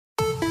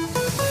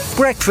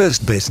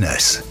Breakfast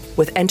Business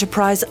with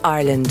Enterprise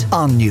Ireland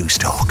on News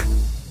Talk.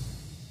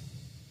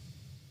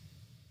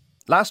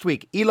 Last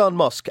week, Elon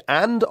Musk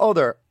and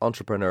other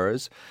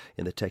entrepreneurs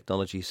in the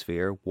technology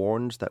sphere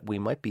warned that we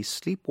might be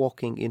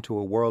sleepwalking into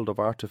a world of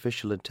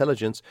artificial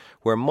intelligence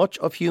where much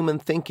of human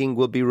thinking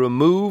will be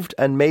removed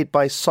and made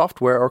by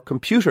software or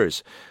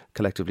computers,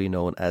 collectively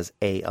known as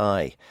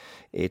AI.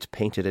 It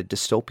painted a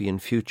dystopian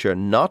future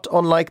not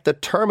unlike the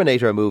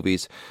Terminator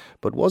movies,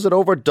 but was it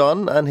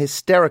overdone and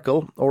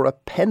hysterical or a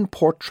pen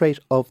portrait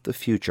of the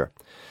future?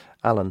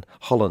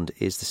 Holland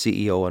is the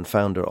CEO and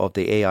founder of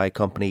the AI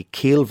company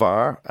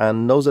Keelvar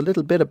and knows a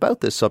little bit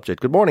about this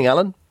subject. Good morning,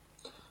 Alan.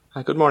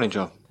 Hi, good morning,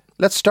 Joe.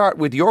 Let's start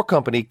with your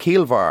company,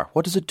 Keelvar.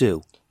 What does it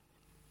do?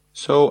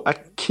 So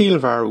at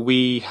Keelvar,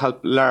 we help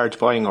large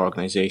buying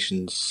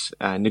organisations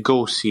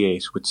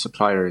negotiate with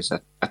suppliers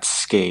at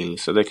scale,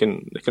 so they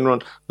can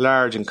run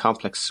large and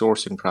complex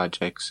sourcing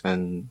projects,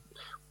 and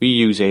we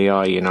use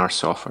AI in our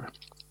software.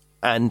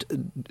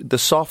 And the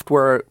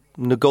software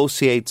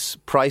negotiates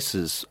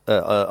prices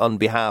on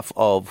behalf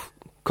of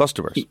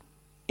customers?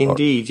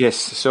 Indeed, yes.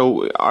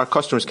 So our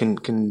customers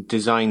can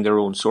design their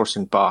own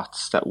sourcing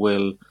bots that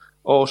will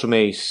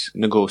automate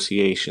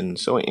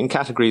negotiations. So in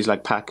categories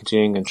like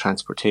packaging and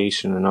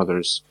transportation and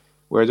others,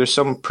 where there's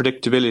some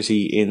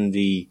predictability in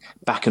the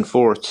back and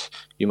forth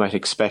you might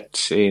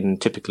expect in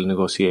typical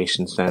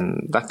negotiations,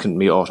 then that can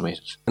be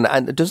automated.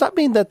 And does that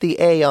mean that the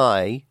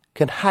AI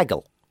can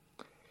haggle?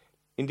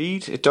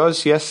 Indeed, it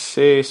does, yes.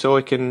 So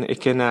it can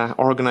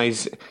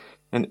organise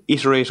and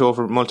iterate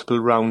over multiple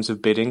rounds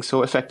of bidding,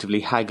 so effectively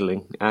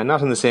haggling.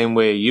 Not in the same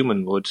way a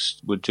human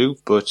would do,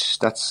 but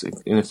that's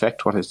in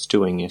effect what it's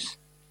doing, yes.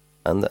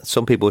 And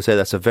some people say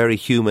that's a very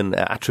human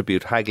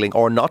attribute, haggling,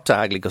 or not to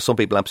haggling, because some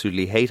people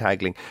absolutely hate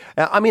haggling.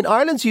 I mean,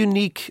 Ireland's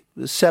unique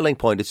selling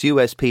point, its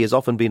USP, has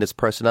often been its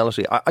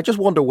personality. I just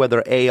wonder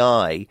whether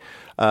AI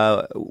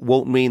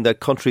won't mean that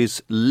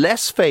countries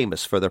less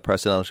famous for their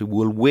personality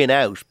will win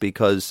out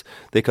because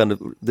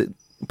the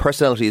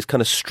personality is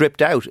kind of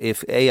stripped out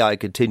if AI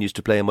continues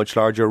to play a much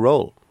larger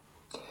role.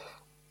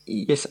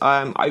 Yes,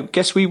 I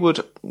guess we would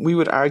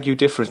argue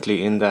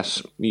differently in that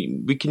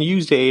we can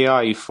use the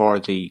AI for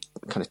the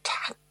kind of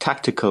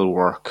tactical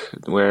work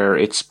where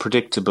it's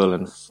predictable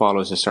and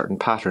follows a certain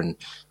pattern,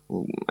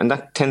 and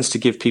that tends to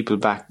give people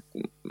back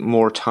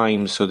more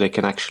time so they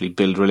can actually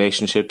build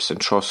relationships and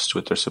trust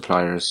with their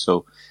suppliers.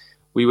 So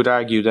we would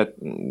argue that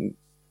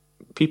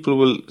people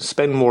will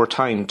spend more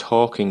time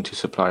talking to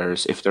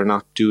suppliers if they're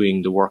not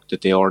doing the work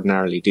that they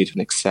ordinarily did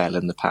in Excel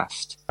in the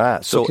past.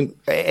 So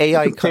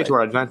AI can play to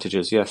our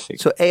advantages, yes.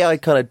 So AI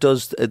kind of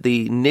does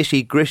the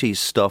nitty-gritty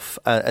stuff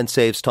and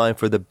saves time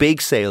for the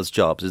big sales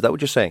jobs. Is that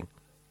what you're saying?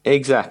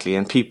 Exactly,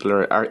 and people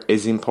are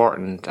as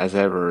important as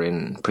ever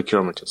in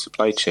procurement and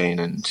supply chain,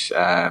 and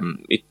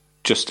it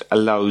just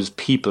allows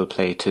people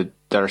play to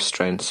their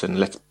strengths and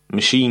let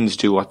machines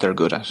do what they're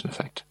good at, in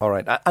effect. All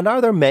right. And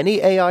are there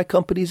many AI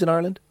companies in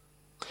Ireland?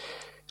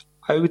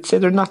 I would say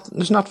there's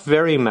not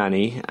very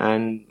many,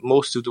 and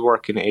most of the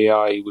work in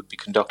AI would be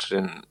conducted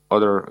in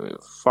other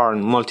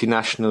foreign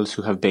multinationals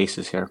who have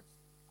bases here.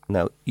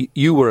 Now,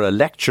 you were a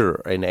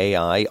lecturer in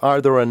AI.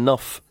 Are there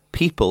enough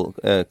people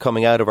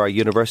coming out of our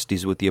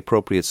universities with the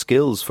appropriate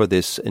skills for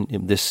this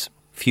in this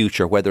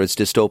future, whether it's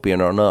dystopian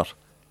or not?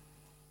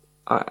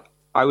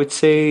 I would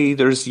say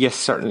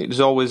certainly. There's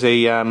always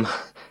an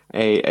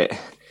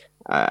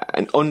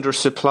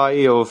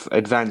undersupply of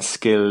advanced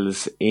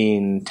skills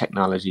in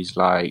technologies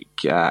like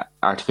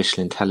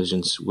artificial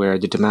intelligence, where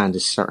the demand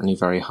is certainly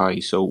very high.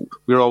 So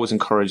we're always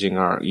encouraging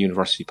our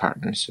university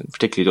partners, and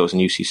particularly those in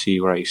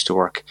UCC where I used to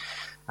work,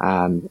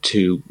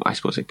 to, I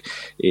suppose,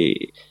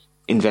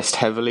 invest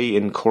heavily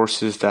in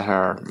courses that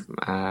are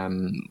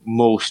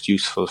most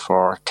useful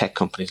for tech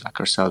companies like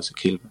ourselves at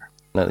Keelvar.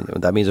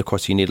 That means, of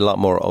course, you need a lot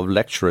more of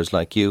lecturers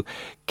like you.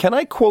 Can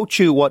I quote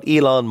you what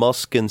Elon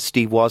Musk and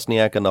Steve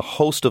Wozniak and a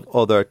host of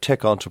other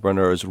tech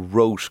entrepreneurs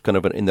wrote kind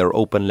of in their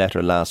open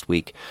letter last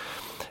week?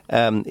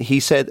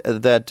 He said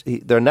that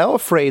they're now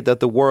afraid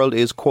that the world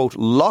is, quote,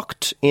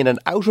 locked in an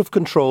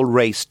out-of-control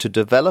race to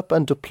develop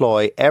and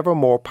deploy ever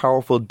more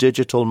powerful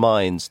digital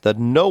minds that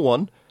no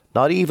one,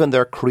 not even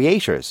their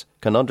creators,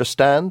 can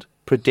understand,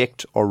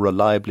 predict or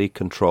reliably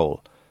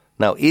control.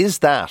 Now, is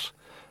that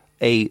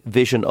a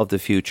vision of the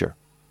future?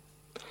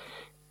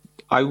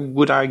 I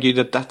would argue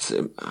that that's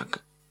a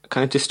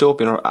kind of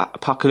dystopian or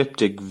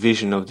apocalyptic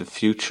vision of the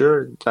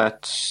future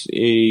that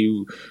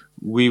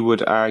we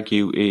would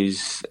argue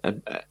is a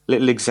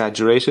little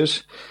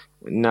exaggerated.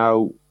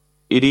 Now,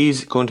 it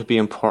is going to be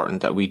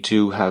important that we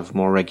do have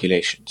more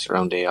regulations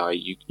around AI.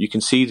 You can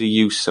see the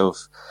use of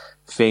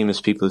famous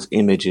people's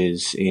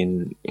images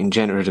in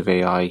generative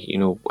AI. You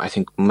know, I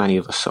think many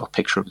of us saw a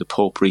picture of the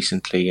Pope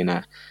recently in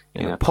a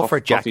puffer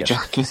jacket.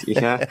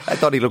 Yeah. I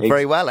thought he looked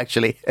very well,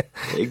 actually.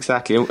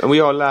 Exactly. And we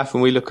all laugh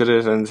when we look at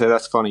it and say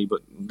that's funny,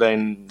 but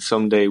then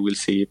someday we'll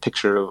see a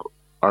picture of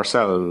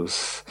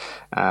ourselves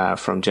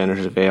from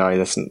generative AI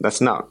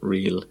that's not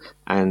real.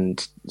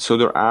 And so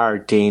there are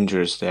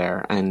dangers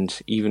there, and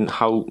even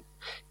how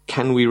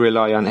can we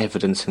rely on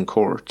evidence in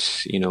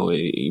court?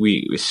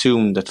 We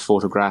assume that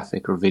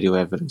photographic or video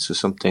evidence is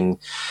something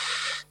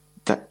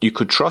that you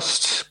could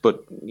trust,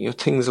 but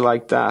things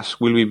like that,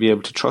 will we be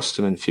able to trust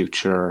them in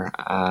future?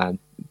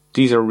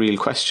 These are real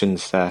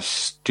questions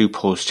that do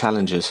pose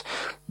challenges,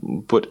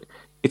 but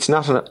it's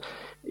not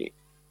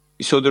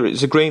so there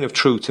is a grain of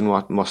truth in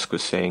what Musk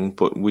was saying,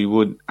 but we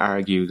would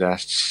argue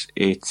that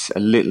it's a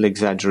little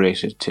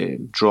exaggerated to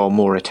draw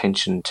more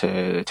attention to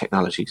the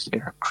technologies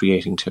they're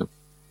creating too.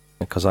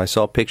 Because I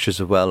saw pictures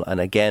as well,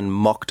 and again,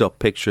 mocked up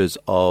pictures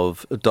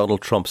of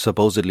Donald Trump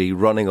supposedly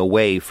running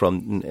away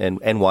from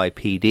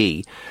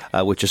NYPD,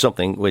 which is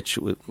something which,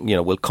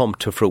 will come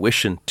to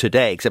fruition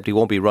today, except he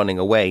won't be running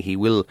away. He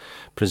will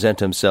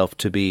present himself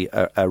to be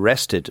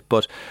arrested.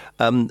 But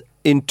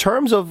in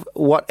terms of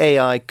what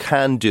AI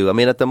can do, I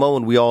mean, at the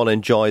moment we all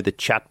enjoy the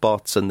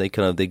chatbots, and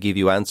they give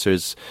you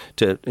answers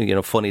to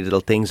funny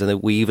little things.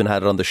 And we even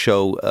had it on the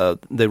show.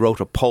 They wrote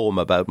a poem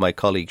about my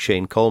colleague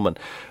Shane Coleman.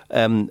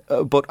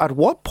 But at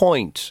what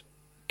point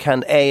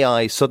can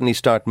AI suddenly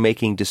start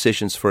making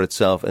decisions for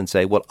itself and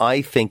say, well,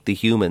 I think the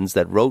humans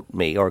that wrote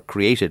me or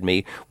created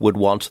me would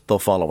want the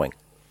following?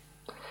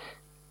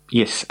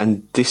 Yes,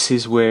 and this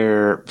is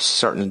where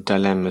certain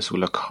dilemmas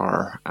will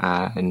occur.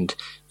 And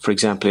for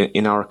example,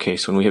 in our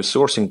case, when we have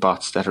sourcing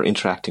bots that are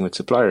interacting with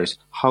suppliers,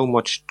 how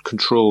much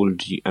control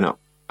and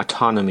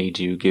autonomy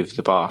do you give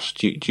the bot?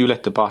 Do you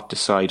let the bot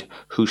decide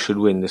who should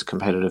win this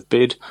competitive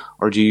bid,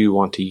 or do you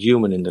want a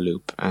human in the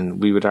loop?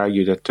 And we would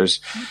argue that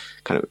there's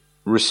kind of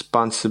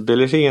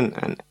responsibility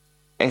and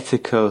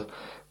ethical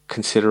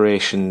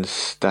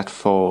considerations that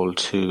fall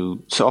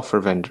to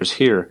software vendors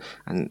here,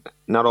 and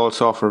not all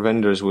software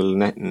vendors will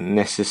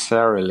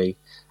necessarily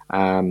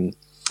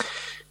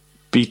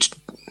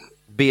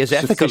be as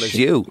ethical as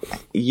you.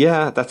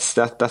 Yeah, that's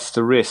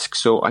the risk.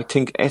 So I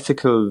think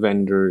ethical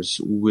vendors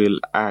will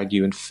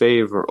argue in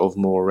favour of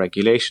more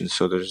regulation,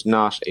 so there's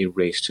not a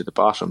race to the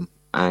bottom,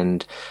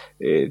 and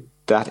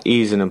that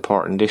is an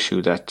important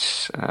issue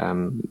that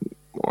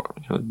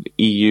the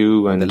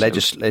EU and the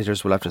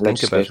legislators will have to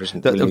think about.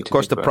 Of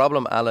course, the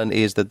problem, Alan,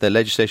 is that the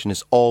legislation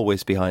is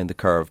always behind the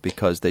curve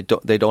because they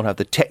don't have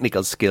the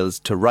technical skills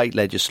to write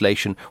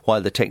legislation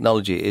while the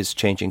technology is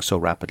changing so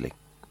rapidly.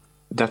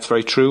 That's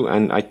very true,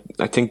 and I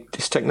think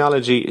this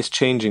technology is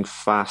changing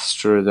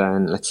faster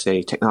than, let's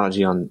say,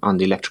 technology on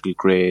the electrical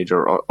grid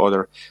or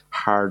other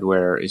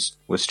hardware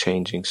was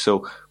changing.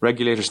 So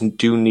regulators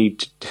do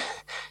need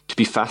to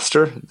be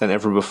faster than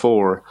ever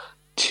before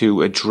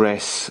to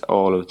address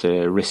all of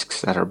the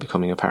risks that are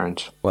becoming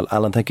apparent. Well,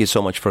 Alan, thank you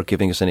so much for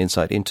giving us an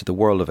insight into the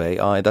world of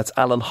AI. That's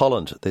Alan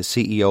Holland, the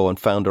CEO and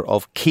founder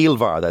of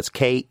Keelvar. That's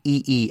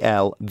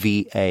Keelvar.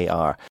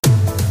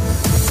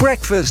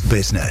 Breakfast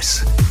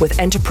Business with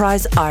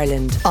Enterprise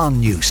Ireland on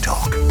News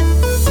Talk.